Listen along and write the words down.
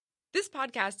This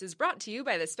podcast is brought to you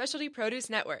by the Specialty Produce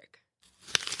Network.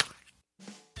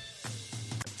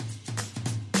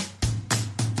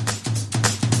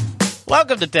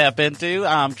 Welcome to Tap Into.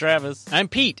 I'm Travis. I'm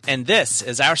Pete, and this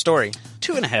is our story.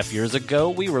 2.5 years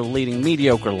ago, we were leading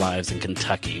mediocre lives in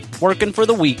Kentucky, working for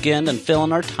the weekend and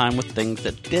filling our time with things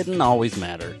that didn't always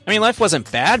matter. I mean, life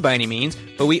wasn't bad by any means,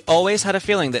 but we always had a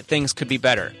feeling that things could be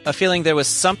better. A feeling there was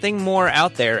something more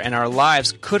out there and our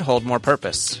lives could hold more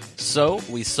purpose. So,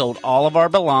 we sold all of our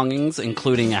belongings,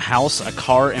 including a house, a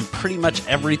car, and pretty much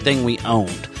everything we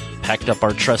owned. Packed up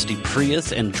our trusty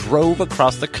Prius and drove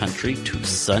across the country to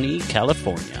sunny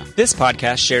California. This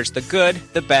podcast shares the good,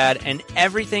 the bad, and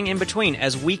everything in between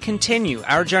as we continue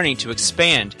our journey to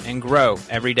expand and grow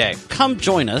every day. Come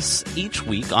join us each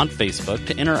week on Facebook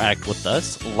to interact with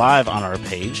us live on our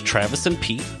page, Travis and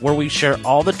Pete, where we share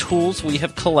all the tools we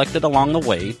have collected along the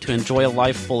way to enjoy a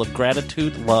life full of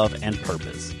gratitude, love, and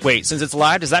purpose. Wait, since it's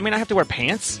live, does that mean I have to wear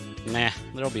pants? Nah,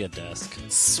 there'll be a desk.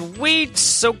 Sweet!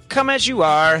 So come as you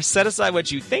are, set aside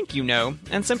what you think you know,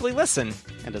 and simply listen.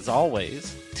 And as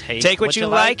always, take what you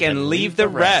like and leave the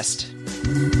rest.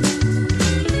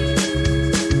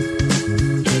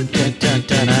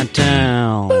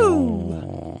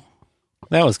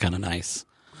 That was kind of nice.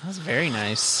 That was very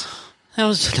nice. That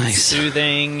was nice.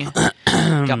 Soothing.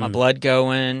 Got my blood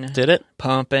going. Did it?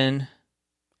 Pumping.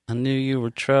 I knew you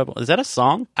were trouble. Is that a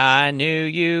song? I knew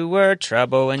you were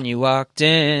trouble when you walked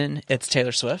in. It's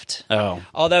Taylor Swift. Oh.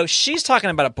 Although she's talking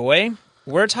about a boy,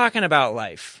 we're talking about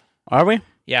life. Are we?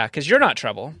 Yeah, because you're not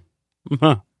trouble.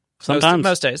 Sometimes.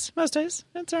 Most days. Most days.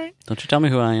 That's all right. Don't you tell me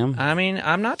who I am. I mean,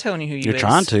 I'm not telling you who You're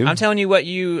trying to. I'm telling you what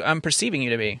I'm perceiving you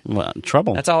to be. Well,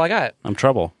 trouble. That's all I got. I'm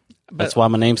trouble. But that's why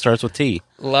my name starts with T.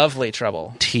 Lovely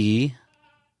trouble. T,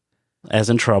 as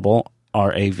in trouble,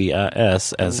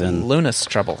 R-A-V-I-S, as in... Lunas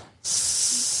trouble.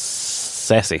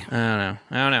 Sassy. I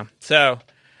don't know. So,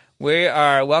 we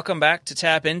are welcome back to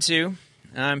Tap Into.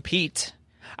 I'm Pete.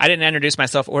 I didn't introduce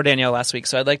myself or Danielle last week,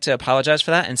 so I'd like to apologize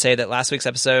for that and say that last week's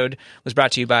episode was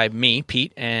brought to you by me,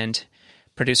 Pete, and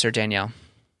producer Danielle,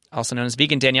 also known as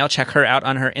Vegan Danielle. Check her out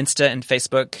on her Insta and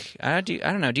Facebook. I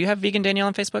don't know. Do you have Vegan Danielle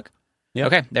on Facebook? Yeah.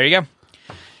 Okay, there you go.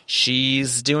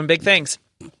 She's doing big things.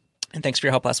 And thanks for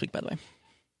your help last week, by the way.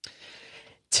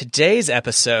 Today's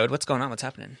episode, what's going on? What's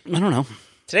happening? I don't know.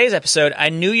 Today's episode, I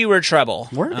knew you were trouble.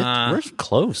 We're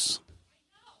close.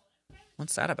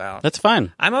 What's that about? That's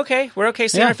fine. I'm okay. We're okay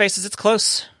seeing our faces. It's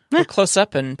close. We're close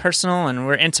up and personal, and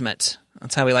we're intimate.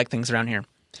 That's how we like things around here.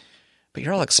 But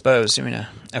you're all exposed.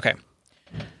 Okay.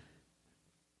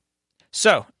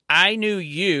 So, I knew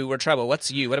you were trouble. What's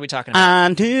you? What are we talking about? I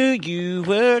knew you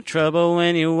were trouble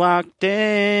when you walked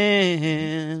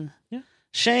in. Yeah.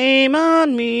 Shame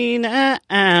on me now.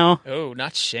 Oh,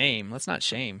 not shame. Let's not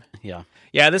shame. Yeah.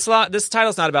 Yeah, this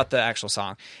title's not about the actual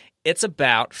song. It's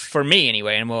about, for me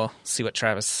anyway, and we'll see what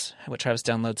Travis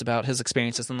downloads about his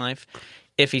experiences in life,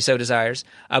 if he so desires.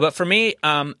 But for me,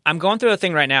 I'm going through a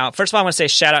thing right now. First of all, I want to say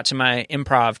shout out to my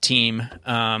improv team.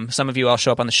 Some of you all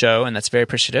show up on the show, and that's very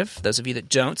appreciative. Those of you that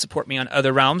don't support me on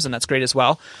other realms, and that's great as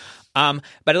well. But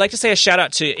I'd like to say a shout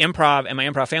out to improv and my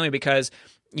improv family because,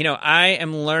 I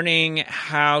am learning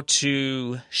how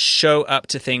to show up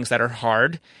to things that are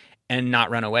hard and not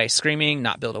run away screaming,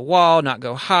 not build a wall, not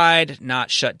go hide,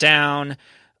 not shut down.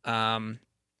 I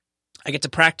get to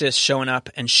practice showing up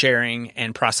and sharing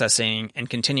and processing and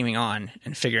continuing on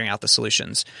and figuring out the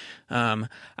solutions. So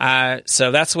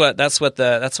that's what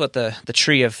the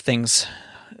tree of things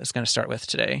is going to start with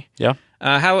today. Yeah.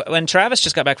 When Travis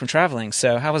just got back from traveling,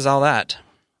 so how was all that?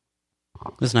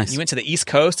 It was nice. You went to the East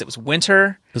Coast. It was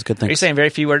winter. It was good. Thanks. Are you saying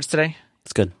very few words today?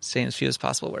 It's good. Saying as few as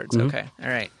possible words. Mm-hmm. Okay. All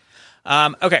right.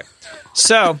 Okay.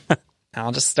 So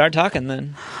I'll just start talking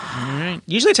then. All right.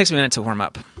 Usually it takes me a minute to warm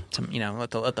up, to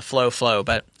let the flow.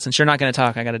 But since you're not going to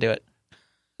talk, I got to do it.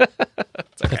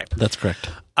 It's okay. That's correct.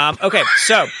 Okay.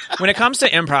 So when it comes to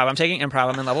improv, I'm taking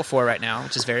improv. I'm in level 4 right now,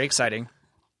 which is very exciting.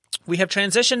 We have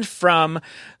transitioned from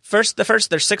there's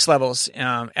 6 levels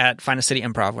at Finest City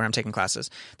Improv where I'm taking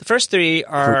classes. The first 3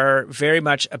 are very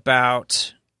much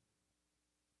about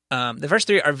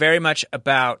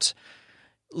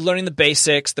learning the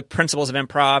basics, the principles of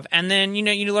improv, and then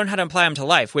you learn how to apply them to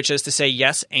life, which is to say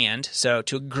yes and. So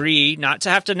to agree, not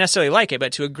to have to necessarily like it,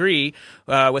 but to agree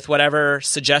with whatever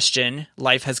suggestion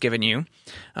life has given you.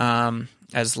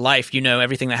 As life,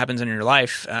 everything that happens in your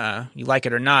life, you like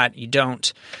it or not, you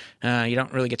don't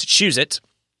really get to choose it.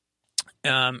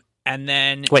 And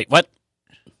then wait, what?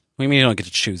 What do you mean you don't get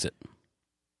to choose it?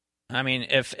 I mean,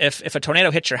 if a tornado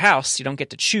hits your house, you don't get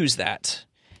to choose that.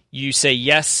 you say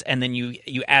yes, and then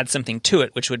you add something to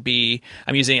it, which would be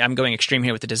I'm going extreme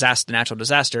here with the natural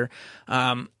disaster,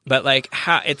 but like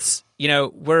how it's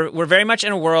we're very much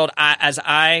in a world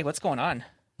what's going on?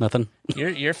 Nothing.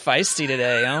 You're feisty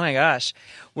today. Oh my gosh.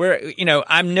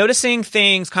 I'm noticing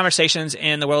conversations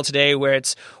in the world today where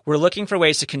we're looking for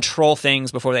ways to control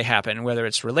things before they happen, whether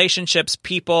it's relationships,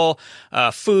 people,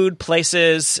 food,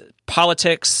 places,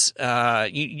 politics,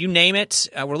 you name it.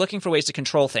 We're looking for ways to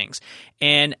control things.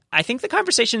 And I think the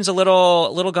conversation's a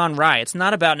little gone wry. It's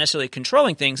not about necessarily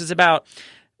controlling things. It's about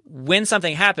when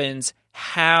something happens,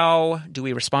 how do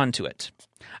we respond to it?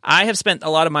 I have spent a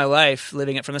lot of my life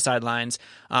living it from the sidelines,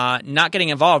 not getting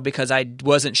involved because I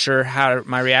wasn't sure I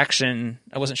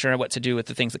wasn't sure what to do with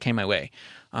the things that came my way.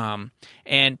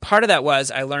 And part of that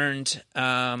was I learned,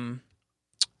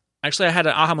 actually I had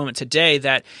an aha moment today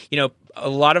that, a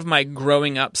lot of my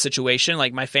growing up situation,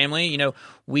 like my family,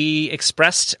 we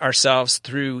expressed ourselves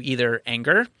through either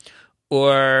anger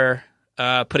or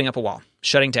putting up a wall.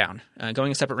 Shutting down,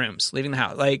 going in separate rooms, leaving the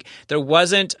house. Like there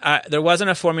wasn't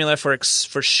a formula for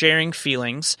sharing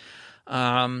feelings.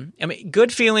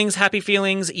 Good feelings, happy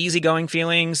feelings, easygoing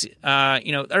feelings,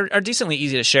 are decently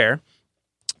easy to share.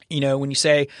 When you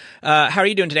say, how are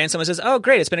you doing today? And someone says, oh,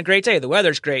 great. It's been a great day. The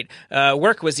weather's great.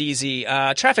 Work was easy.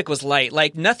 Traffic was light.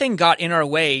 Like nothing got in our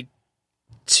way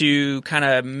to kind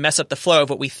of mess up the flow of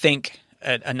what we think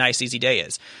a nice, easy day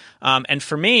is. And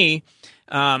for me,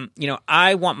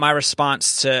 I want my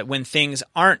response to when things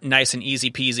aren't nice and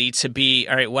easy peasy to be,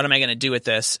 all right, what am I going to do with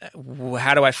this?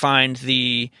 How do I find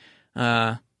the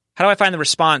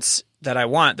response that I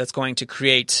want that's going to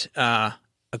create a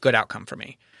good outcome for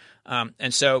me?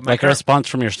 And so a response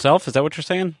from yourself, is that what you're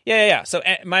saying? Yeah. So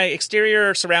my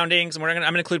exterior surroundings, and I'm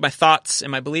going to include my thoughts and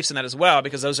my beliefs in that as well,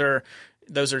 because those are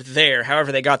there.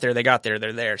 However they got there,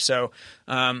 they're there. So,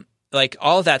 like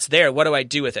all of that's there. What do I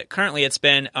do with it? Currently, it's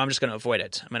been I'm just going to avoid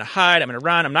it. I'm going to hide. I'm going to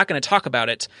run. I'm not going to talk about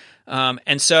it.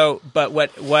 But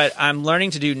what I'm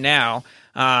learning to do now,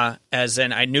 as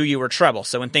in I knew you were trouble.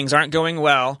 So when things aren't going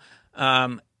well,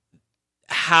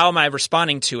 how am I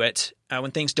responding to it?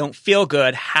 When things don't feel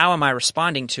good, how am I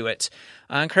responding to it?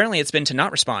 And currently, it's been to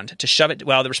not respond, to shove it.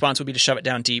 Well, the response would be to shove it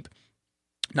down deep,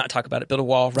 not talk about it, build a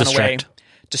wall, run away.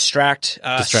 Distract,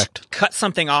 cut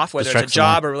something off, whether it's a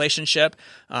job or relationship,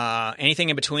 anything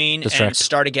in between, and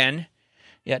start again.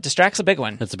 Yeah, distract's a big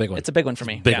one. It's a big one. It's a big one for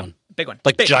me. Big one. Big one.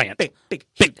 Like big, giant. Big,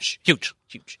 huge.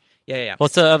 Yeah.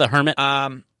 What's the other hermit?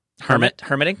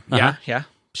 Hermiting. Uh-huh. Yeah.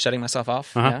 Shutting myself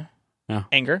off. Uh-huh. Yeah.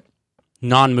 Anger.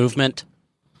 Non-movement.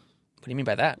 What do you mean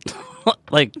by that?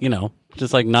 Like,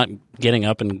 just like not getting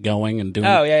up and going and doing.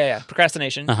 Oh, yeah.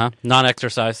 Procrastination.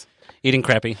 Non-exercise. Eating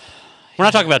crappy. We're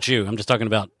not talking about you. I'm just talking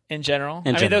about in general.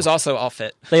 mean, those also all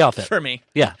fit. They all fit for me.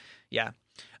 Yeah.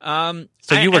 So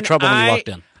you were trouble when you walked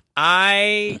in.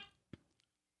 I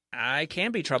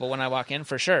can be trouble when I walk in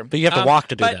for sure. But you have to walk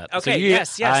to do that. Okay. So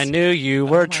yes. I knew you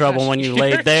were trouble when you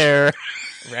laid there.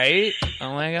 Right?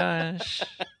 Oh my gosh.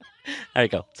 There you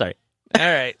go. Sorry.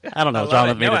 All right. I don't know what's wrong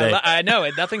with me today. I know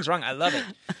it. Nothing's wrong. I love it.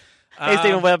 Hey,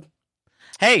 Stephen Webb.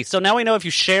 Hey, so now we know if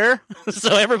you share.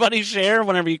 So everybody share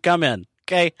whenever you come in.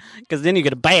 Okay, because then you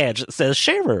get a badge that says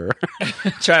sharer.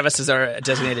 Travis is our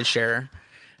designated sharer.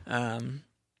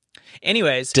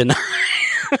 Anyways. Deny.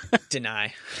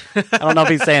 I don't know if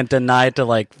he's saying deny to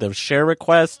like the share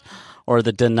request or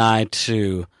the deny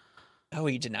to... Oh,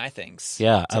 you deny things.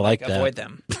 Yeah, I like that. Avoid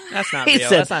them. That's not real.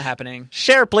 That's not happening.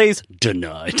 Share, please.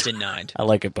 Denied. I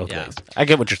like it both ways. I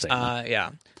get what you're saying.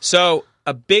 Yeah. So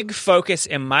a big focus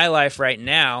in my life right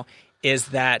now is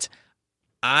that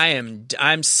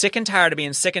I'm sick and tired of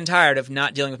being sick and tired of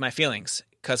not dealing with my feelings.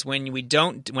 Because when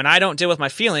I don't deal with my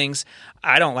feelings,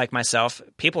 I don't like myself.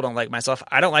 People don't like myself.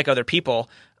 I don't like other people.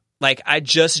 Like, I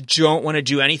just don't want to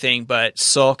do anything but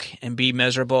sulk and be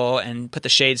miserable and put the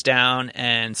shades down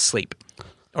and sleep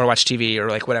or watch TV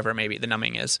or like whatever maybe the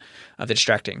numbing is of the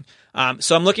distracting.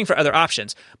 So I'm looking for other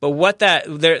options. But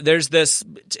there's this,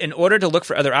 in order to look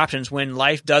for other options when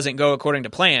life doesn't go according to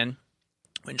plan,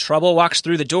 when trouble walks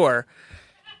through the door,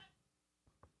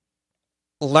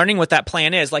 learning what that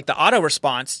plan is, like the auto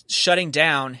response, shutting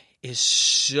down is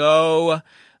so...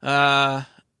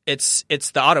 It's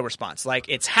the auto response. Like,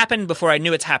 it's happened before I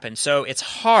knew it's happened. So it's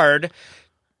hard.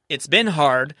 It's been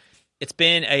hard. It's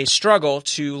been a struggle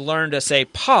to learn to say,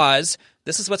 pause.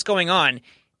 This is what's going on.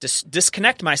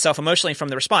 Disconnect myself emotionally from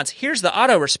the response. Here's the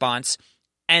auto response.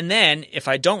 And then if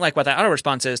I don't like what that auto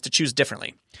response is, to choose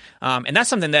differently. And that's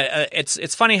something that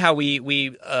it's funny how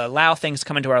we allow things to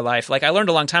come into our life. Like, I learned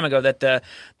a long time ago that the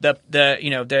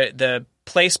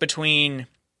place between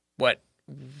what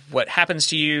what happens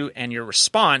to you and your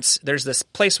response, there's this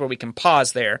place where we can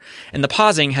pause there. And the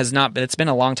pausing has not been, it's been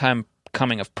a long time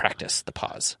coming of practice, the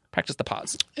pause. Practice the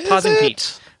pause. Pausing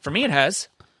Pete. For me, it has.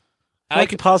 I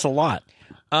like you pause a lot.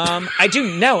 I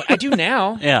do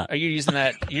now. Yeah. Are you using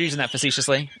that? You're using that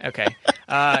facetiously? Okay.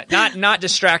 Not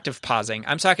distractive pausing.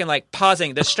 I'm talking like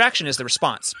pausing. The distraction is the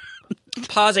response.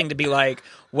 Pausing to be like,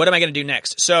 what am I going to do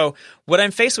next? So what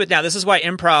I'm faced with now, this is why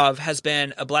improv has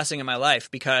been a blessing in my life,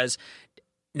 because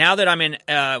now that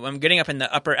I'm getting up in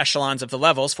the upper echelons of the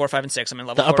levels, 4, 5, and 6. I'm in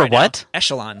level 4 upper right what? Now.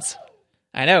 Echelons.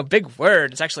 I know, big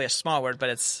word. It's actually a small word, but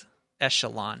it's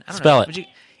echelon. I don't Spell know. it. Would you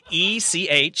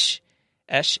ECHSE?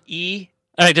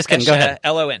 All right, just kidding. Go ahead.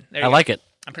 LON. I like it.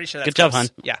 I'm pretty sure that's good job, close.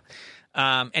 hon.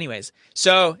 Yeah. Anyways,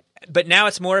 so but now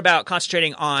it's more about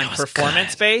concentrating on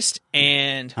performance based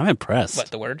and I'm impressed. what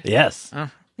the word? Yes. Oh,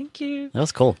 thank you. That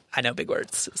was cool. I know big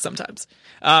words sometimes.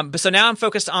 But so now I'm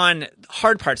focused on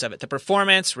hard parts of it, the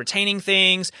performance, retaining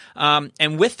things.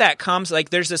 And with that comes, like,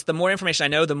 there's this, the more information I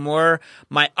know, the more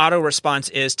my auto response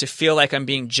is to feel like I'm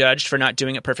being judged for not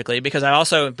doing it perfectly, because I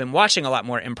also have been watching a lot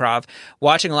more improv,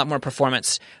 watching a lot more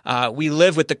performance. We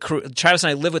live with Travis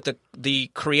and I live with the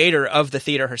creator of the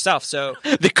theater herself. So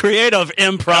The creative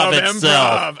improv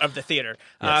itself. of the theater.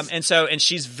 Yes. And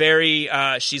she's very,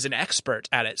 she's an expert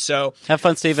at it. So Have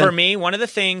fun, Steven. for me, one of the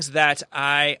things that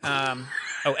I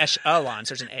echelons.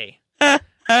 There's an A.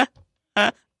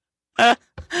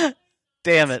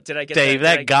 Damn it. Did I get Dave,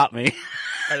 that? that got me.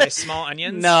 Are they small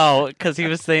onions? No, because he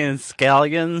was saying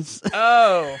scallions.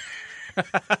 Oh.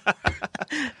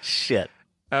 Shit.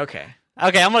 Okay.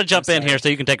 Okay, I'm going to jump in sorry. here so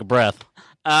you can take a breath.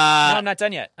 No, I'm not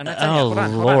done yet. Hold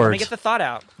on. Let Lord. me get the thought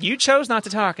out. You chose not to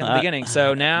talk in the beginning,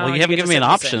 so now Well, you haven't get given to me an sit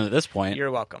and option listen. at this point.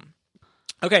 You're welcome.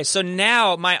 Okay, so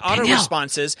now my auto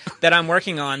responses that I'm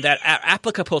working on that are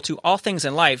applicable to all things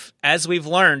in life, as we've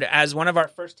learned, as one of our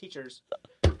first teachers.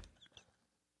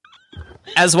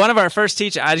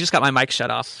 I just got my mic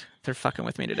shut off. They're fucking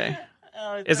with me today.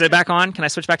 Is it back on? Can I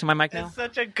switch back to my mic now? It's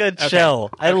such a good show.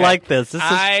 I like this. This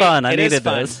is fun. I needed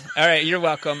this. All right, you're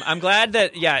welcome. I'm glad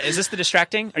that, is this the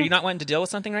distracting? Are you not wanting to deal with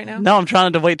something right now? No, I'm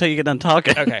trying to wait till you get done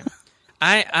talking. Okay.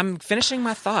 I'm finishing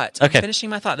my thought. Okay. I'm finishing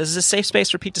my thought. This is a safe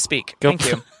space for Pete to speak. Go. Thank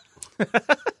you. Go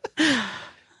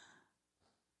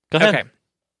ahead. Okay.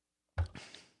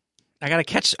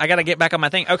 I gotta get back on my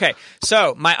thing. Okay.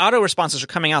 So my auto responses are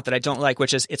coming out that I don't like,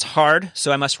 which is it's hard,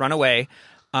 so I must run away.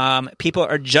 People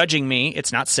are judging me.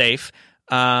 It's not safe.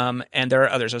 And there are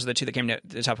others. Those are the two that came to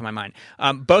the top of my mind.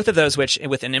 Both of those, which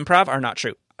within improv, are not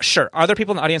true. Sure. Are there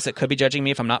people in the audience that could be judging me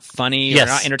if I'm not funny or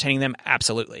not entertaining them?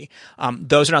 Absolutely.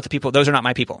 Those are not the people. Those are not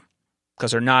my people,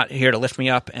 because they're not here to lift me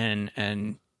up and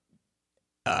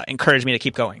encourage me to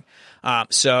keep going.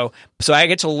 So I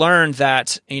get to learn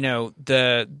that,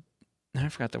 I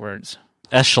forgot the words.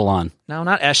 Echelon. No,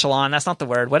 not echelon. That's not the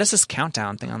word. What is this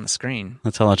countdown thing on the screen?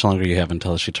 That's how much longer you have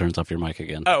until she turns off your mic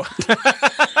again. Oh.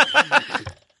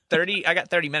 30. I got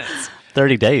 30 minutes.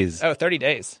 30 days. Oh, 30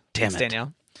 days. Damn Thanks, it.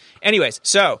 Danielle. Anyways,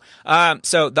 so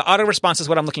the auto response is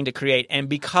what I'm looking to create. And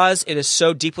because it is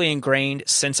so deeply ingrained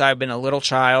since I've been a little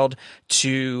child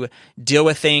to deal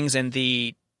with things in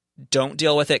the don't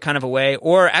deal with it kind of a way,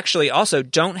 or actually also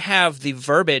don't have the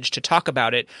verbiage to talk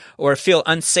about it or feel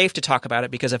unsafe to talk about it,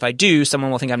 because if I do,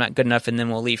 someone will think I'm not good enough and then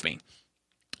will leave me.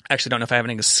 I actually don't know if I have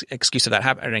an excuse of that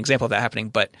or an example of that happening,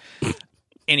 but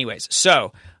anyways,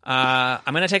 so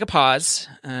I'm going to take a pause.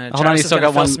 Hold on, you still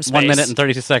got 1 minute and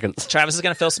 32 seconds. Travis is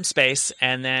going to fill some space,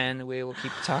 and then we will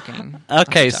keep talking.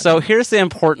 Okay, so here's the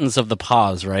importance of the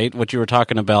pause, right? What you were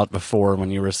talking about before when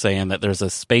you were saying that there's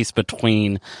a space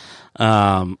between,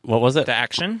 what was it? The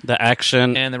action.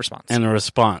 And the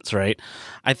response, right?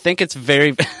 I think it's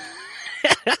very...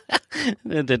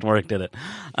 It didn't work, did it?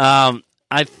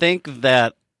 I think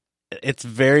that it's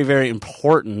very, very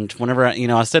important whenever,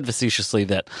 I said facetiously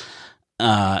that,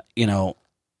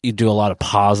 you do a lot of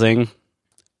pausing.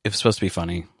 It's supposed to be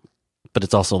funny, but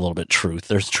it's also a little bit truth.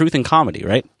 There's truth in comedy,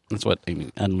 right? That's what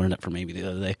I learned it from Amy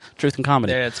the other day. Truth in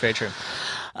comedy. Yeah, it's very true.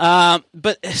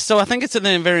 But so I think it's in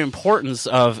the very importance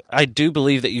of, I do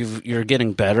believe that you're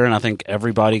getting better, and I think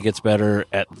everybody gets better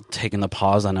at taking the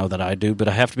pause. I know that I do, but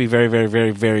I have to be very, very,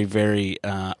 very, very, very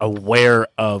aware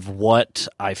of what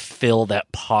I fill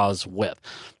that pause with.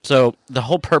 So the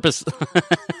whole purpose,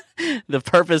 the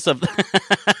purpose of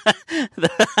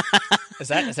Is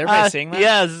everybody seeing that?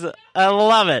 Yes, I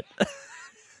love it.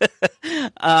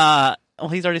 Well,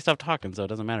 he's already stopped talking, so it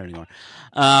doesn't matter anymore.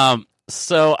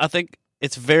 So I think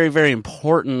it's very, very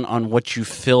important on what you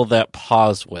fill that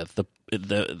pause with.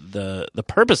 The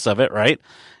purpose of it, right,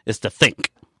 is to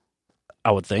think.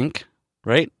 I would think,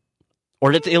 right,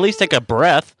 or to at least take a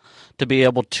breath to be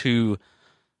able to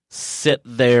sit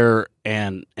there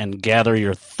and gather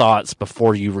your thoughts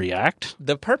before you react?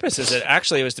 The purpose is it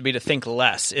actually was to think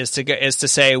less, is to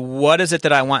say, what is it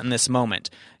that I want in this moment?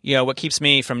 You know, what keeps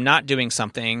me from not doing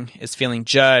something is feeling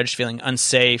judged, feeling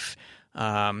unsafe,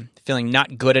 feeling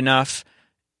not good enough.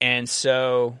 And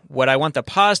so what I want the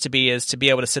pause to be is to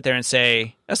be able to sit there and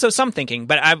say, so some thinking,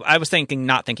 but I was thinking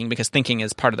not thinking, because thinking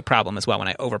is part of the problem as well when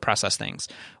I overprocess things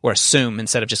or assume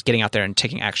instead of just getting out there and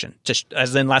taking action. Just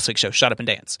as in last week's show, shut up and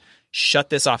dance. Shut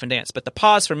this off and dance. But the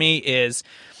pause for me is,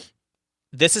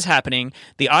 this is happening.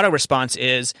 The auto response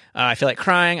is, I feel like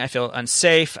crying, I feel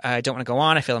unsafe, I don't want to go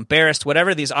on, I feel embarrassed,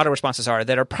 whatever these auto responses are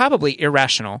that are probably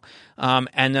irrational.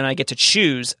 And then I get to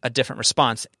choose a different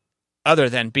response other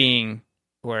than being,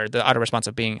 or the auto response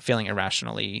of feeling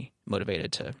irrationally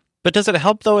motivated to. But does it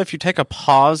help, though, if you take a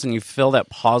pause and you fill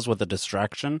that pause with a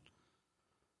distraction?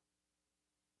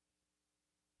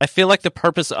 I feel like the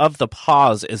purpose of the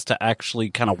pause is to actually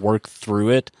kind of work through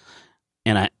it.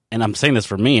 And I'm saying this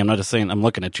for me. I'm not just saying I'm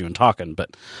looking at you and talking.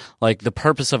 But like the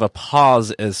purpose of a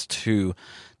pause is to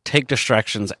take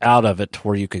distractions out of it to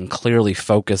where you can clearly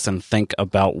focus and think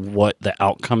about what the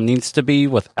outcome needs to be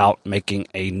without making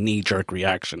a knee-jerk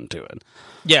reaction to it.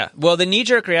 Yeah, well, the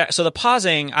knee-jerk reaction, so the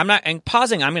pausing, I'm going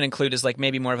to include is like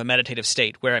maybe more of a meditative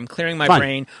state where I'm clearing my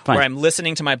brain, where I'm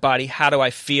listening to my body, how do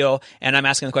I feel, and I'm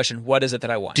asking the question, what is it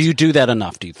that I want? Do you do that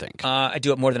enough, do you think? I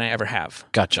do it more than I ever have.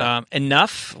 Gotcha.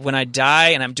 Enough, when I die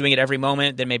and I'm doing it every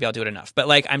moment, then maybe I'll do it enough. But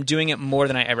like I'm doing it more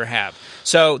than I ever have.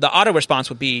 So the auto response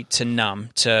would be to numb,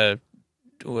 to,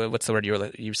 what's the word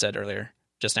you said earlier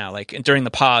just now? Like during the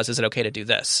pause, is it okay to do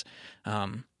this?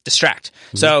 Distract.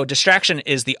 Mm-hmm. So distraction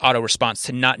is the auto response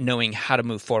to not knowing how to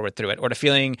move forward through it, or to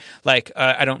feeling like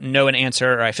I don't know an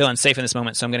answer, or I feel unsafe in this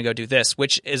moment, so I'm going to go do this,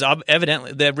 which is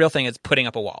evidently the real thing is putting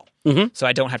up a wall. Mm-hmm. So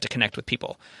I don't have to connect with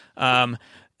people.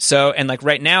 So, and like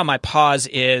right now, my pause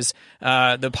is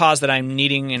the pause that I'm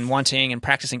needing and wanting and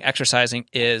practicing exercising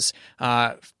is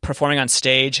performing on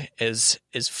stage is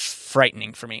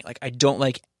frightening for me. Like I don't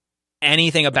like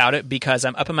anything about it because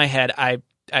I'm up in my head.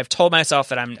 I've told myself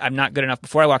that I'm not good enough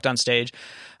before I walked on stage.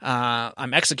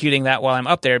 I'm executing that while I'm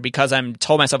up there because I'm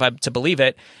told myself to believe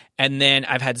it. And then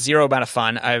I've had zero amount of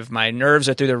fun. My nerves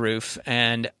are through the roof,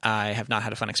 and I have not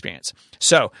had a fun experience.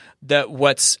 So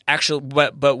what's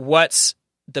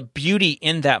the beauty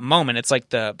in that moment? It's like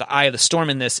the eye of the storm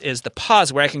in this is the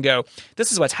pause where I can go,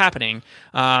 this is what's happening.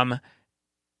 And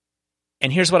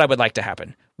here's what I would like to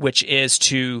happen, which is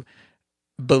to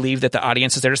believe that the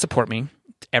audience is there to support me.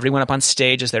 Everyone up on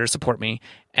stage is there to support me,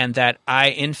 and that I,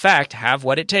 in fact, have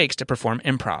what it takes to perform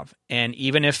improv. And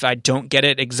even if I don't get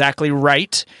it exactly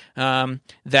right,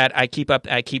 that I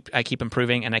keep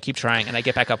improving, and I keep trying, and I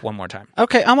get back up one more time.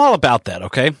 Okay, I'm all about that,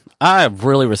 okay? I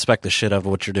really respect the shit out of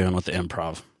what you're doing with the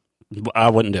improv.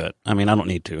 I wouldn't do it. I mean, I don't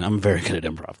need to. I'm very good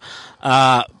at improv.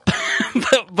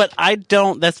 But I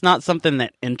don't, that's not something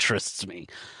that interests me.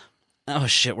 Oh,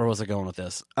 shit, where was I going with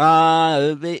this?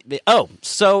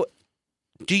 So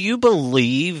do you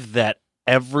believe that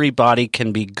everybody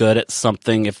can be good at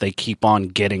something if they keep on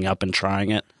getting up and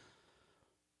trying it?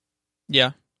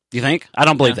 Yeah. You think? I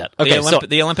don't believe that. Okay,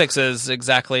 the Olympics is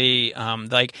exactly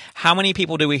like how many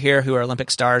people do we hear who are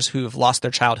Olympic stars who have lost their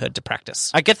childhood to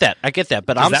practice? I get that.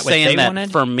 But I'm saying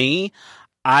that for me,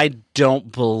 I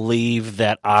don't believe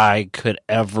that I could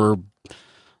ever.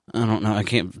 I don't know. I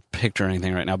can't picture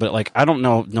anything right now, but like I don't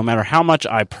know. No matter how much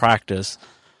I practice,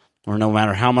 or no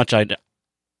matter how much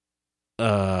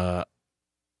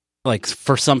like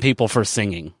for some people for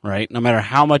singing, right? No matter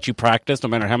how much you practice, no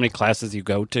matter how many classes you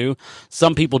go to,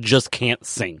 some people just can't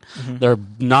sing. Mm-hmm. They're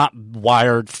not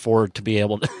wired to be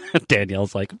able to.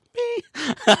 Danielle's like, me.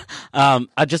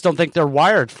 I just don't think they're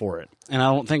wired for it. And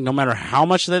I don't think no matter how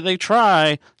much that they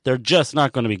try, they're just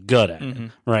not going to be good at it,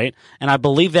 right? And I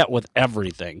believe that with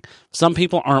everything. Some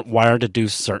people aren't wired to do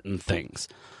certain things,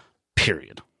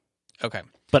 period. Okay.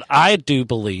 But I do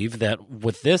believe that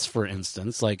with this, for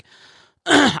instance, like,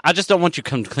 I just don't want you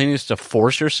continues to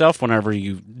force yourself whenever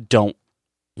you don't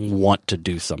want to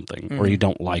do something or you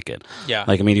don't like it. Yeah.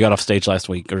 Like, I mean, you got off stage last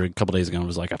week or a couple days ago and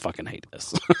was like, I fucking hate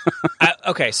this.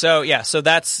 Okay. So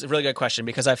that's a really good question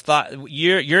because I've thought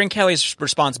your and Kelly's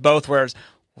response both were,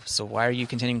 so why are you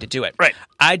continuing to do it? Right.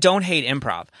 I don't hate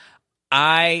improv.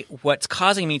 What's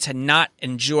causing me to not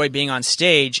enjoy being on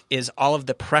stage is all of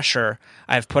the pressure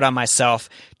I've put on myself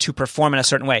to perform in a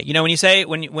certain way. You know,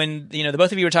 when the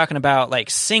both of you were talking about like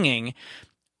singing,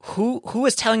 who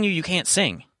is telling you can't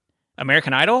sing?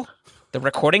 American Idol? The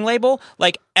recording label?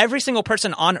 Like every single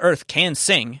person on earth can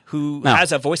sing who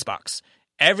has a voice box.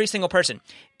 Every single person.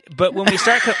 But when we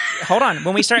start, hold on.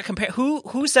 When we start compare,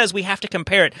 who says we have to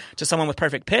compare it to someone with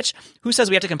perfect pitch? Who says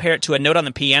we have to compare it to a note on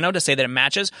the piano to say that it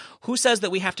matches? Who says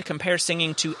that we have to compare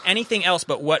singing to anything else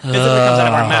but what physically comes out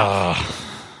of our mouth?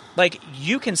 Like,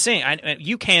 you can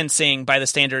sing by the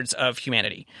standards of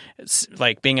humanity. It's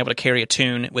like being able to carry a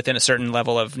tune within a certain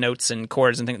level of notes and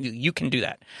chords and things. You can do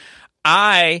that.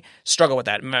 I struggle with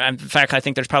that. In fact, I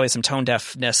think there's probably some tone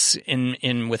deafness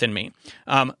within me.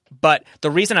 But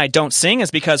the reason I don't sing is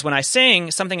because when I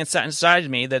sing, something inside of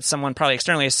me that someone probably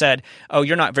externally has said, "Oh,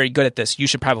 you're not very good at this. You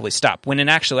should probably stop." When in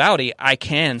actuality, I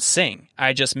can sing.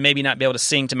 I just maybe not be able to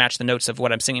sing to match the notes of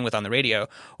what I'm singing with on the radio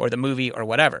or the movie or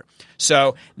whatever.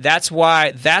 So that's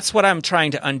what I'm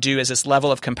trying to undo, is this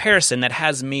level of comparison that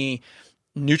has me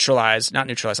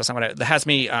that has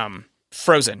me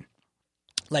frozen.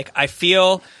 Like, I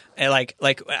feel like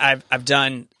I've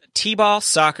done t-ball,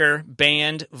 soccer,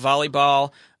 band,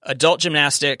 volleyball, adult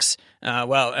gymnastics,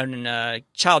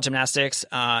 child gymnastics,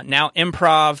 now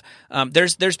improv.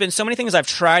 There's been so many things I've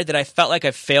tried that I felt like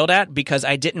I've failed at because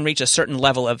I didn't reach a certain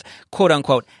level of quote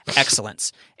unquote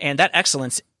excellence, and that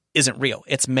excellence isn't real.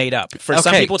 It's made up for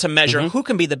some people to measure who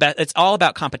can be the best. It's all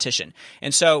about competition,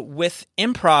 and so with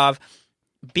improv.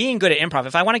 Being good at improv,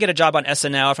 if I want to get a job on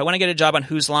SNL, if I want to get a job on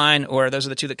Whose Line, or those are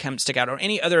the two that come stick out, or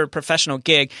any other professional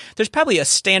gig, there's probably a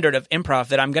standard of improv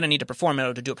that I'm going to need to perform in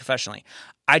order to do it professionally.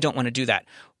 I don't want to do that.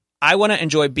 I want to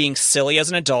enjoy being silly as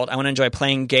an adult. I want to enjoy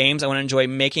playing games. I want to enjoy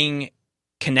making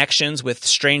connections with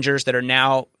strangers that are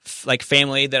now like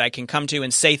family that I can come to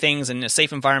and say things in a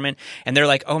safe environment. And they're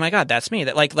like, "Oh my God, that's me."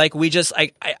 That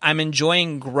I'm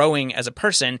enjoying growing as a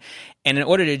person. And in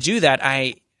order to do that,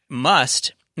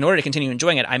 in order to continue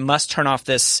enjoying it, I must turn off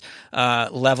this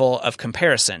level of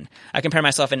comparison. I compare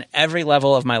myself in every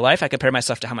level of my life. I compare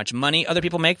myself to how much money other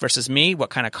people make versus me, what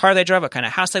kind of car they drive, what kind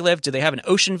of house they live. Do they have an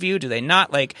ocean view? Do they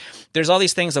not? Like, there's all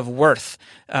these things of worth,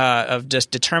 of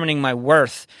just determining my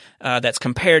worth that's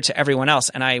compared to everyone else.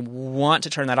 And I want to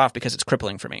turn that off because it's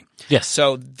crippling for me. Yes.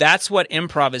 So that's what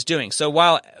improv is doing. So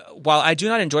while I do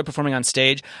not enjoy performing on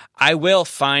stage, I will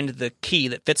find the key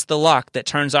that fits the lock that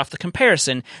turns off the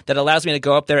comparison, that allows me to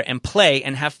go up there and play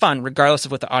and have fun, regardless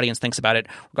of what the audience thinks about it,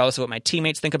 regardless of what my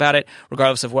teammates think about it,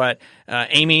 regardless of what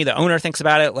Amy, the owner, thinks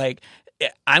about it. Like,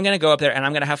 I'm going to go up there and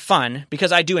I'm going to have fun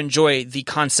because I do enjoy the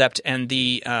concept and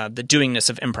the doingness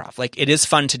of improv. Like, it is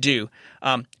fun to do.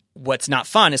 What's not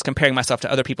fun is comparing myself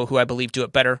to other people who I believe do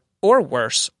it better or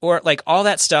worse, or like all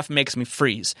that stuff makes me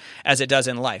freeze as it does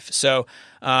in life. So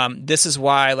this is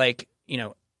why,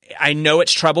 I know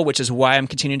it's trouble, which is why I'm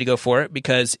continuing to go for it,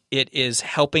 because it is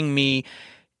helping me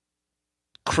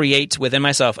create within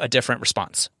myself a different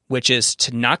response, which is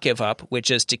to not give up,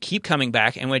 which is to keep coming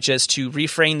back, and which is to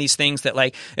reframe these things that,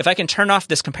 like, if I can turn off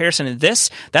this comparison and that's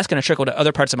going to trickle to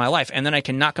other parts of my life. And then I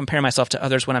can not compare myself to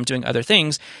others when I'm doing other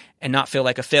things and not feel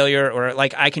like a failure, or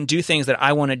like I can do things that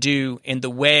I want to do in the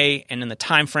way and in the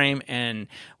time frame and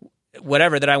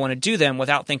whatever that I want to do them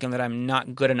without thinking that I'm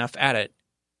not good enough at it.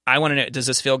 I want to know, does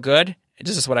this feel good?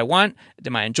 Is this what I want?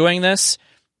 Am I enjoying this?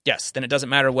 Yes, then it doesn't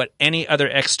matter what any other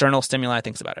external stimuli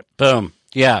thinks about it. Boom.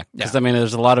 Yeah, because I mean,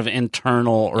 there's a lot of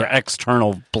internal or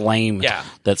external blame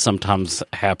that sometimes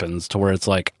happens to where it's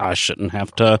like, I shouldn't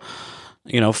have to,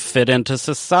 fit into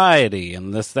society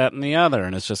and this, that, and the other.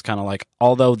 And it's just kind of like,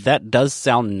 although that does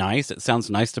sound nice, it sounds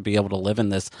nice to be able to live in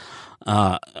this,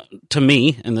 to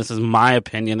me, and this is my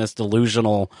opinion, this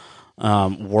delusional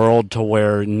world to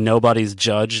where nobody's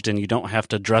judged and you don't have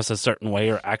to dress a certain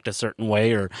way or act a certain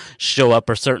way or show up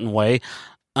a certain way.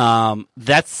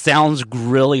 That sounds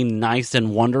really nice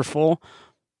and wonderful,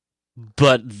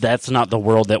 but that's not the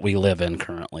world that we live in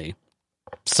currently.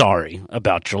 Sorry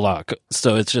about your luck.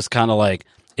 So it's just kind of like,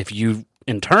 if you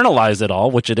internalize it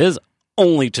all, which it is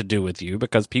only to do with you,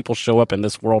 because people show up in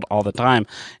this world all the time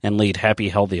and lead happy,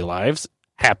 healthy lives,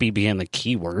 happy being the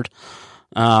key word,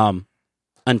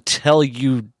 until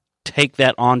you take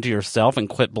that onto yourself and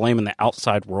quit blaming the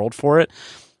outside world for it,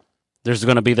 there's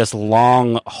going to be this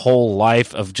long whole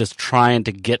life of just trying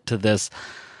to get to this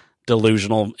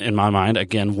delusional, in my mind,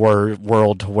 again,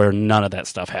 world to where none of that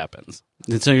stuff happens.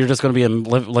 And so you're just going to be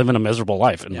living a miserable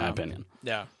life, in my opinion.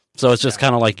 Yeah. So it's just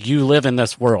kind of like, you live in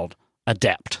this world,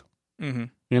 adapt. Mm-hmm.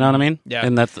 You know what I mean? Yeah.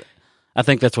 And I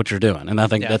think that's what you're doing. And I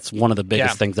think that's one of the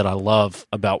biggest things that I love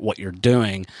about what you're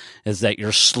doing, is that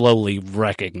you're slowly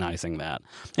recognizing that.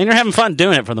 And you're having fun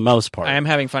doing it for the most part. I am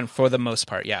having fun for the most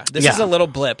part, yeah. This is a little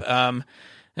blip.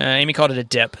 Amy called it a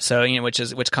dip, so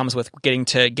which comes with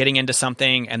getting into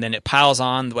something, and then it piles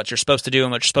on what you're supposed to do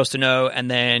and what you're supposed to know,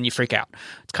 and then you freak out.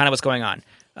 It's kind of what's going on.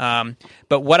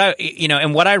 But what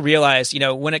I realized,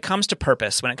 when it comes to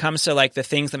purpose, when it comes to like the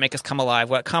things that make us come alive,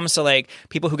 when it comes to like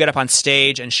people who get up on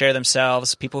stage and share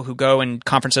themselves, people who go in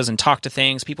conferences and talk to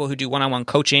things, people who do one-on-one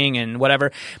coaching and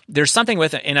whatever, there's something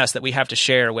in us that we have to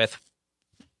share with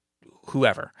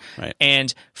whoever. Right.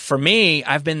 And for me,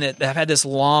 I've had this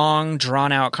long,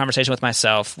 drawn out conversation with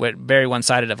myself, very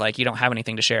one-sided of like, you don't have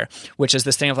anything to share, which is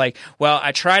this thing of like, well,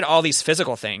 I tried all these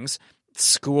physical things,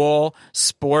 school,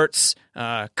 sports,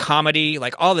 comedy,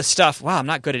 like all this stuff. Wow, I'm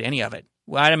not good at any of it.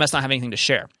 Well, I must not have anything to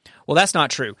share. Well, that's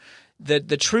not true.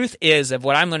 The truth is of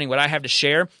what I'm learning, what I have to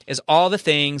share is all the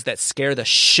things that scare the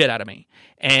shit out of me.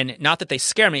 And not that they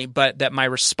scare me, but that my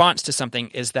response to something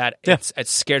is that it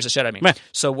scares the shit out of me. Right.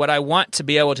 So what I want to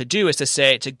be able to do is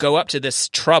to go up to this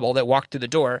trouble that walked through the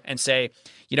door and say,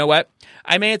 you know what?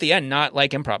 I may at the end not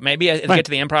like improv. Maybe I get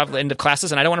to the improv end of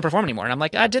classes and I don't want to perform anymore. And I'm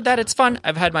like, I did that. It's fun.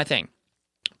 I've had my thing.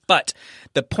 But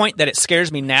the point that it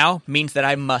scares me now means that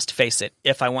I must face it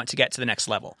if I want to get to the next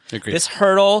level. Agreed. This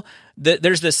hurdle,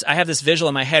 I have this visual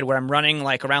in my head where I'm running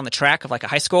like around the track of like a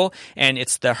high school, and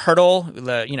it's the hurdle,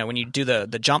 when you do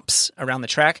the jumps around the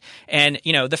track, and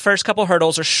the first couple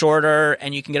hurdles are shorter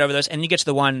and you can get over those, and you get to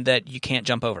the one that you can't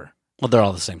jump over. Well, they're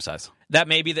all the same size. That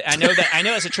may be I know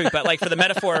it's a truth, but like for the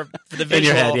metaphor, for the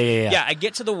visual, in your head, yeah. I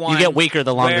get to the one You get weaker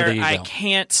the longer that you go. I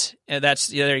can't.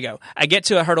 There you go. I get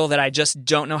to a hurdle that I just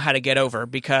don't know how to get over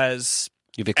because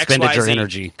you've expended your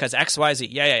energy. Because XYZ.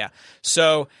 Yeah.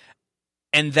 So,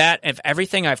 and that if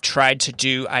everything I've tried to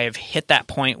do, I have hit that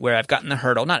point where I've gotten the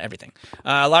hurdle. Not everything.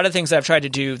 A lot of things that I've tried to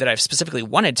do that I've specifically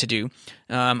wanted to do,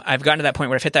 I've gotten to that point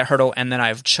where I've hit that hurdle, and then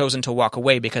I've chosen to walk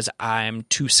away because I'm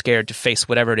too scared to face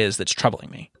whatever it is that's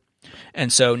troubling me.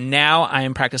 And so now I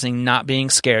am practicing not being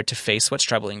scared to face what's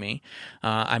troubling me.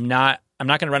 I'm not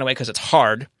going to run away because it's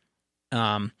hard.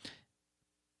 And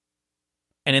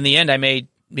in the end,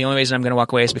 the only reason I'm going to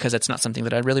walk away is because it's not something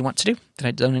that I really want to do, that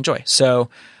I don't enjoy. So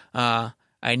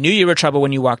I knew you were trouble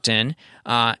when you walked in,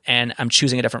 and I'm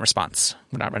choosing a different response.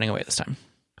 We're not running away this time.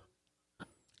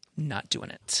 Not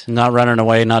doing it. Not running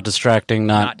away, not distracting,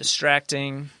 not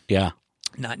distracting. Yeah.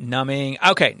 Not numbing.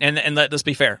 Okay, and let's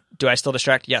be fair. Do I still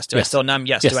distract? Yes. Do I still numb?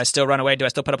 Yes. Do I still run away? Do I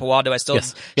still put up a wall? Do I still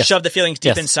shove the feelings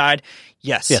deep inside?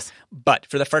 Yes. But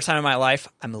for the first time in my life,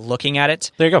 I'm looking at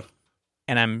it. There you go.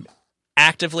 And I'm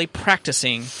actively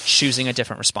practicing choosing a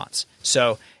different response.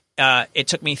 So it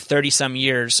took me 30-some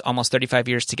years, almost 35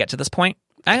 years to get to this point.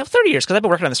 I have 30 years because I've been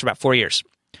working on this for about 4 years.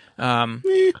 Yep.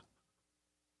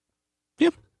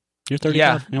 You're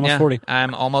 35. You're almost 40.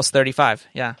 I'm almost 35.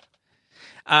 Yeah.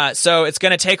 So it's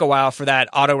going to take a while for that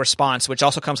auto response, which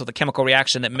also comes with a chemical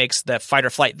reaction that makes the fight or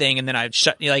flight thing. And then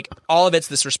all of it's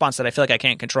this response that I feel like I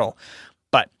can't control.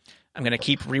 But I'm going to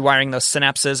keep rewiring those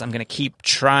synapses. I'm going to keep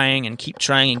trying and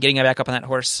getting back up on that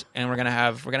horse. And we're going to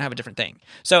have a different thing.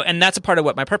 So, and that's a part of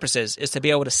what my purpose is to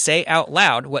be able to say out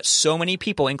loud what so many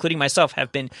people, including myself,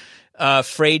 have been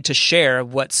afraid to share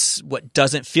what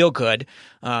doesn't feel good.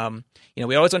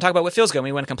 We always want to talk about what feels good.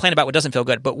 We want to complain about what doesn't feel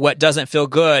good, but what doesn't feel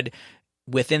good,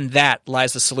 within that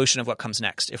lies the solution of what comes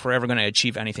next if we're ever going to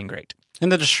achieve anything great.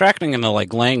 And the distracting and the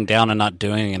laying down and not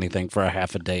doing anything for a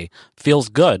half a day feels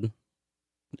good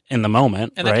in the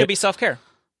moment, and that could be self-care.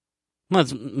 Well,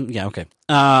 yeah, okay.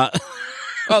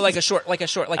 Like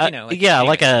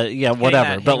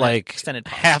whatever. But like extended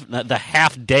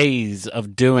half days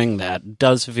of doing that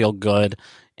does feel good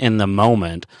in the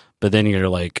moment, but then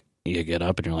you get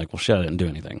up and you're like, well, shit, I didn't do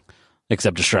anything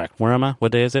except distract. Where am I?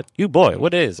 What day is it?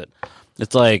 What day is it?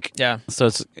 It's like, yeah. So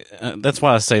it's that's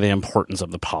why I say the importance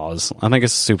of the pause. I think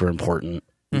it's super important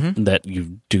that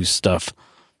you do stuff.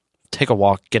 Take a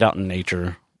walk, get out in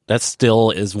nature. That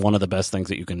still is one of the best things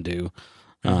that you can do.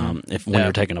 When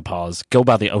you're taking a pause, go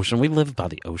by the ocean. We live by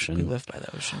the ocean. You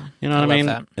know what I mean?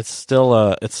 That. It's still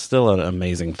an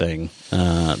amazing thing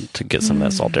to get some of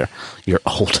that salt air. You're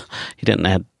old. You didn't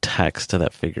add tax to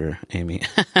that figure, Amy.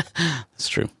 It's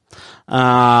true.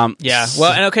 Yeah.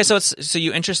 Well, and okay. So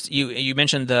you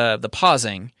mentioned the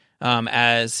pausing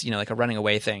as like a running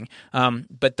away thing.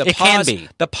 But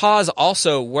the pause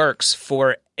also works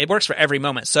for every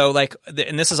moment. So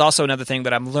and this is also another thing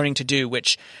that I'm learning to do,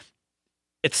 which.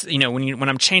 It's when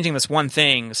I'm changing this one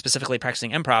thing, specifically practicing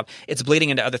improv, it's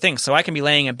bleeding into other things. So I can be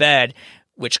laying in bed,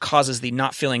 which causes the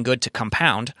not feeling good to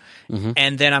compound,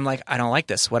 and then I'm like, I don't like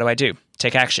this. What do I do?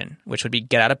 Take action, which would be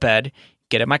get out of bed,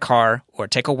 get in my car, or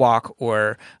take a walk,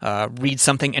 or read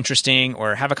something interesting,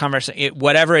 or have a conversation.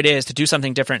 Whatever it is, to do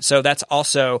something different. So that's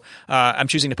also I'm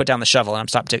choosing to put down the shovel, and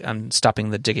I'm stopping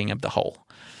the digging of the hole.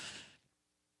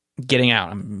 Getting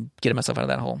out, I'm getting myself out of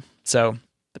that hole. So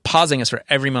the pausing is for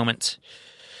every moment.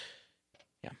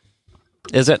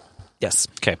 Is it? Yes.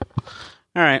 Okay.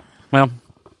 All right. Well,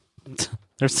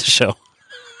 there's the show.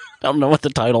 I don't know what the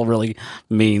title really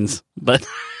means, but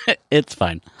it's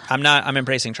fine. I'm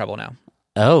embracing trouble now.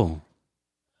 Oh.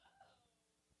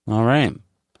 All right.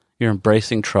 You're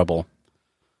embracing trouble.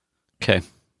 Okay.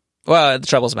 Well, the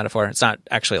trouble's a metaphor. It's not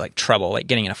actually like trouble, like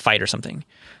getting in a fight or something.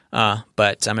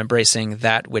 But I'm embracing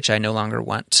that which I no longer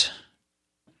want,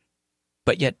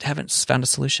 but yet haven't found a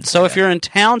solution. So if you're in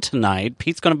town tonight,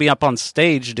 Pete's going to be up on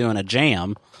stage doing a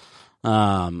jam.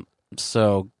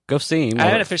 So go see him. I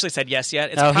haven't officially said yes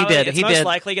yet. It's he did. It's He most did.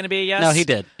 likely going to be a yes. No, he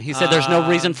did. He said there's no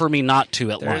reason for me not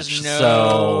to at lunch. There's no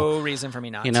So, reason for me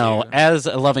not to. you know, as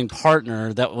a loving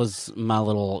partner, that was my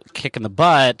little kick in the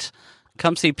butt.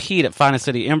 Come see Pete at Finest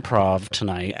City Improv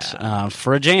tonight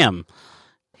for a jam.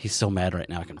 He's so mad right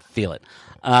now. I can feel it.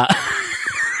 No,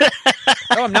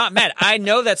 I'm not mad. I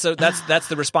know that's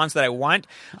the response that I want.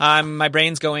 My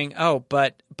brain's going,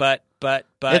 but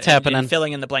It's happening. and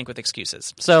filling in the blank with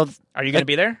excuses. So, Are you going to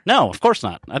be there? No, of course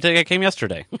not. I think I came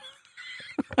yesterday.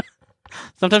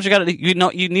 Sometimes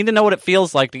you need to know what it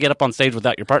feels like to get up on stage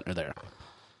without your partner there.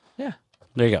 Yeah.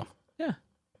 There you go. Yeah.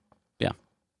 Yeah.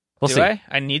 We'll Do see.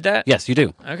 I need that? Yes, you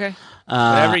do. Okay.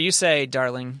 Whatever you say,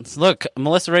 darling. Look,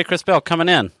 Melissa Ray Crispell coming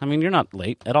in. I mean, you're not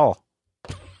late at all.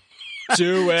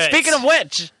 Do it. Speaking of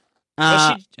which,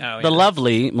 the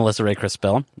lovely Melissa Ray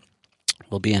Crispell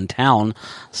will be in town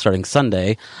starting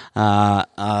Sunday.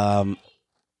 What'd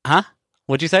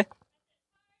you say?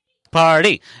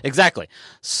 Party. Exactly.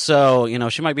 So,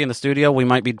 she might be in the studio. We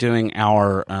might be doing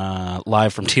our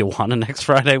live from Tijuana next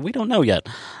Friday. We don't know yet.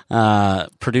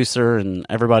 Producer and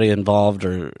everybody involved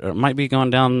or might be going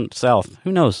down south.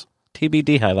 Who knows?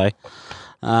 TBD highlight.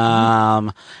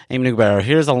 Amy Newbear,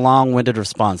 here's a long-winded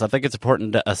response. I think it's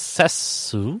important to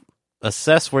assess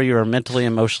where you are mentally,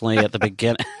 emotionally at the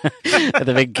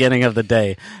beginning of the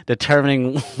day,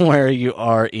 determining where you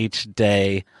are each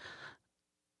day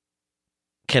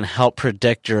can help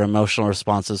predict your emotional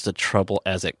responses to trouble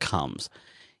as it comes.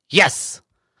 Yes.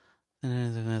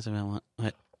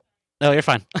 What? Oh, you're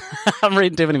fine. I'm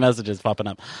reading too many messages popping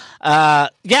up.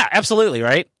 Yeah, absolutely,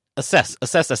 right? Assess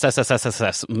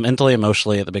mentally,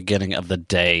 emotionally at the beginning of the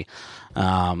day.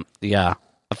 Yeah,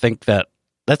 I think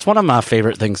that's one of my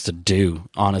favorite things to do,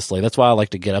 honestly. That's why I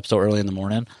like to get up so early in the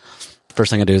morning.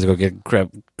 First thing I do is go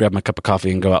grab my cup of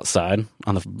coffee and go outside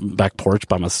on the back porch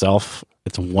by myself.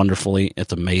 It's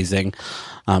amazing.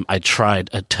 I tried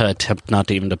to attempt not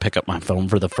to even to pick up my phone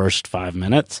for the first 5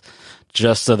 minutes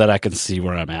just so that I can see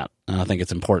where I'm at. And I think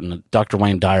it's important. Dr.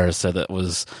 Wayne Dyer said that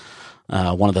was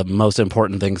one of the most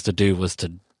important things to do was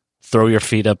to throw your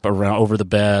feet up around over the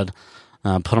bed,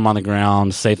 put them on the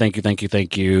ground, say thank you,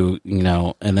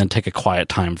 and then take a quiet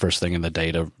time first thing in the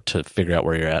day to figure out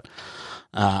where you're at.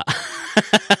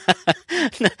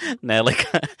 Natalie,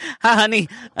 hi honey.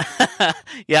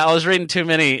 Yeah, I was reading too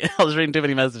many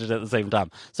messages at the same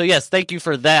time. So yes, thank you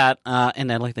for that. And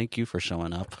Natalie, thank you for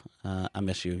showing up. I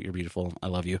miss you. You're beautiful. I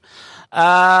love you.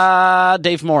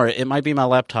 Dave Moore, it might be my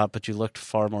laptop, but you looked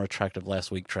far more attractive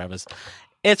last week, Travis.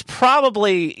 It's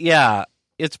probably, yeah,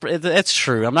 it's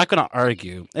true. I'm not going to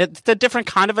argue. It's a different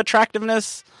kind of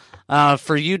attractiveness.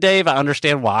 For you, Dave, I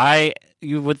understand why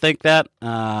you would think that.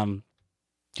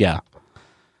 Yeah.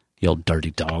 You old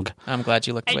dirty dog. I'm glad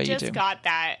you look the way you do. I just got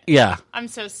that. Yeah. I'm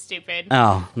so stupid.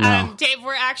 Oh, no. Dave,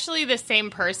 we're actually the same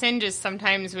person, just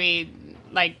sometimes we,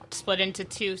 split into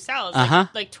two cells,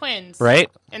 like twins.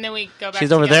 Right? And then we go back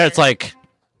She's over there, it's like,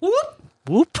 whoop.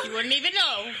 Whoop. You wouldn't even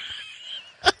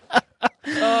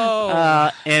know.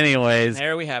 Anyways.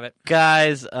 There we have it.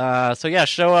 Guys, so yeah,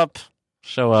 show up,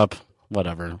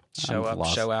 whatever. Show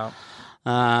out.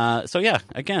 So yeah,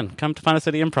 again, come to Finest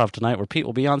City Improv tonight where Pete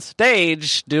will be on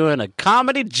stage doing a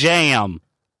comedy jam.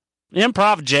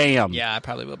 Improv jam. Yeah, I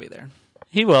probably will be there.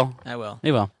 He will. I will.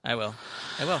 He will. I will.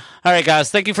 All right, guys,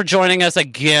 thank you for joining us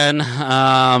again.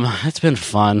 It's been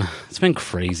fun. It's been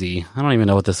crazy. I don't even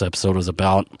know what this episode was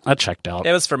about. I checked out.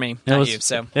 It was for me, not you.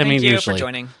 So thank you for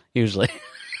joining. Usually.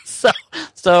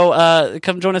 So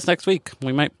come join us next week.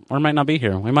 We might or might not be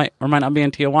here. We might or might not be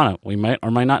in Tijuana. We might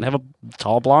or might not have a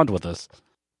tall blonde with us.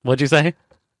 What'd you say?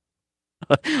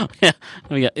 No,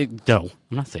 I'm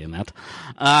not saying that.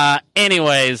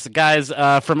 Anyways, guys,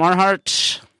 from our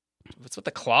heart. What's with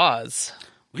the claws?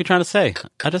 What are you trying to say?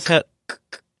 I just had...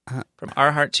 From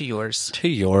our heart to yours. To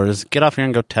yours. Get off here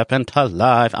and go tap into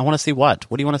live. I want to see what?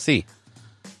 What do you want to see?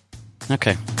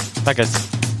 Okay. Bye,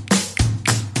 guys.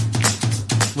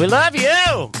 We love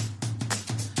you!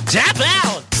 Tap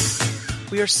out!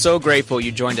 We are so grateful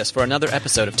you joined us for another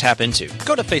episode of Tap Into.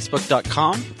 Go to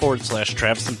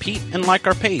facebook.com/Travis and Pete and like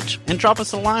our page. And drop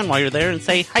us a line while you're there and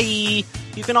say hi.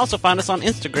 You can also find us on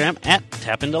Instagram at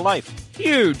Tap Into Life.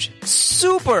 huge,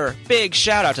 super big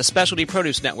shout out to Specialty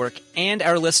Produce Network and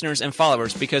our listeners and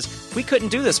followers, because we couldn't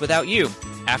do this without you.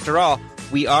 After all,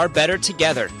 we are better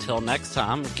together. Till next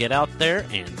time, get out there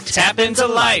and Tap into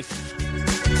life.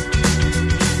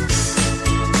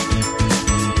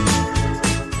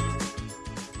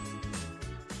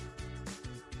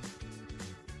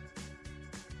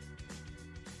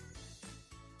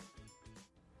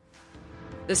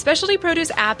 The Specialty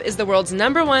Produce app is the world's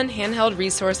 #1 handheld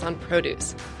resource on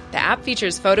produce. The app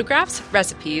features photographs,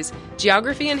 recipes,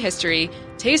 geography and history,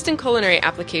 taste and culinary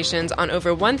applications on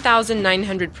over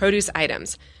 1,900 produce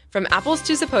items. From apples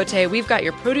to zapote, we've got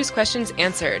your produce questions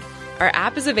answered. Our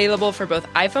app is available for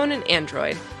both iPhone and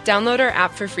Android. Download our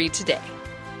app for free today.